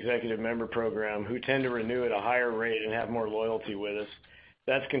members to the executive member program who tend to renew at a higher rate and have more loyalty with us.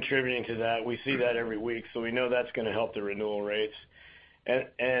 That's contributing to that. We see that every week, so we know that's going to help the renewal rates.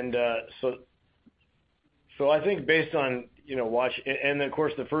 So I think based on, and of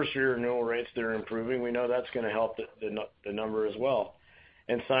course the first year renewal rates, they're improving. We know that's going to help the number as well,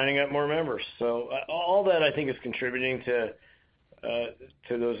 and signing up more members. So all that I think is contributing to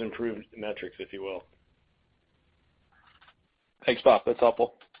those improved metrics, if you will. Thanks, Bob. That's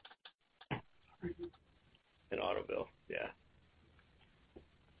helpful. An auto bill, yeah.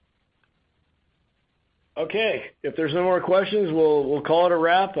 Okay, if there's no more questions, we'll call it a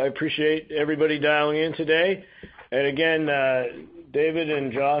wrap. I appreciate everybody dialing in today. And again, David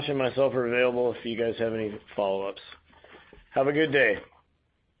and Josh and myself are available if you guys have any follow-ups. Have a good day.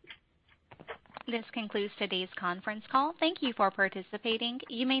 This concludes today's conference call. Thank you for participating.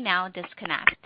 You may now disconnect.